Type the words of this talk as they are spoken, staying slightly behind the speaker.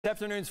This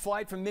afternoon's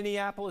flight from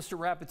Minneapolis to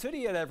Rapid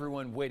City had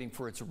everyone waiting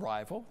for its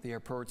arrival. The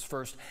airport's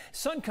first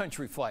Sun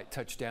Country flight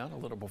touched down a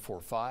little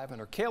before 5, and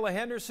our Kayla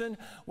Henderson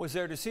was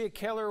there to see it.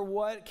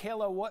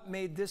 Kayla, what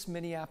made this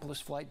Minneapolis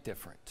flight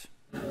different?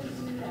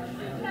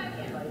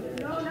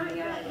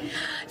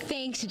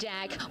 Thanks,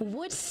 Jack.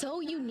 What's so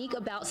unique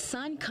about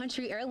Sun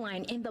Country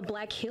Airline in the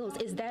Black Hills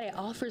is that it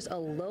offers a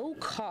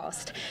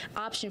low-cost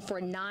option for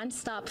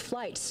non-stop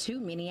flights to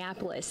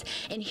Minneapolis.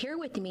 And here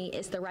with me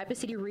is the Rapid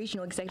City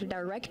Regional Executive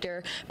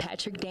Director,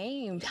 Patrick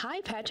Dame.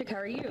 Hi, Patrick. How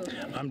are you?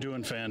 I'm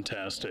doing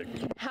fantastic.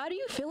 How do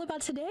you feel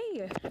about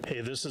today?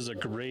 Hey, this is a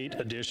great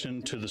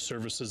addition to the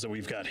services that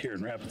we've got here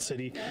in Rapid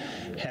City.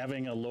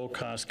 Having a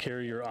low-cost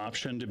carrier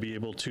option to be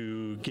able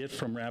to get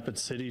from Rapid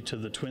City to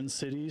the Twin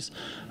Cities,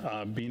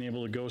 being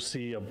able to go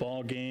see a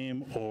ball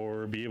game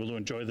or be able to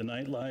enjoy the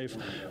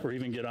nightlife or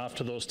even get off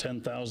to those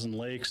 10,000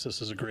 lakes.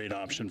 This is a great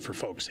option for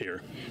folks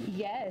here.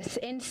 Yes,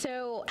 and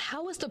so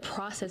how was the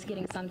process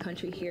getting Sun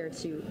Country here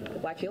to the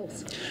Black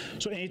Hills?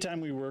 So anytime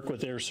we work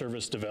with air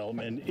service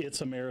development,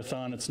 it's a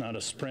marathon, it's not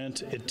a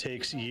sprint. It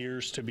takes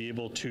years to be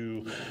able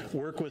to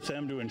work with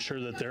them to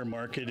ensure that their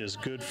market is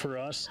good for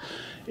us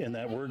and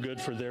that we're good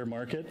for their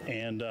market.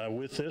 And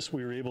with this,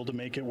 we were able to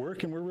make it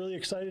work, and we're really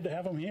excited to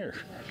have them here.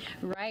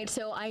 Right,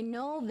 so I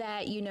know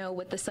that,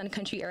 with the Sun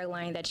Country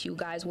Airline that you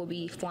guys will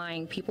be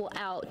flying people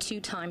out 2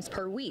 times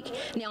per week.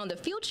 Now in the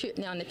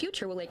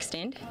future, will it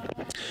extend?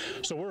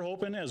 So we're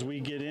hoping as we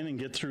get in and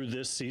get through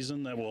this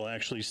season that we'll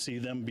actually see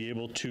them be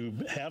able to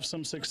have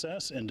some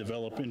success and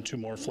develop into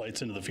more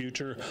flights into the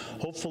future.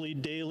 Hopefully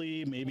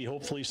daily, maybe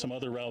hopefully some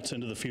other routes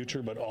into the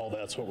future, but all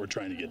that's what we're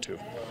trying to get to.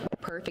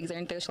 Perfect. Is there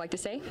anything else you'd like to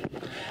say?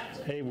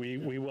 Hey,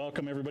 we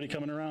welcome everybody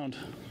coming around.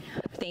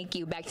 Thank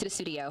you. Back to the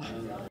studio.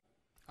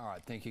 All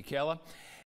right. Thank you, Kayla.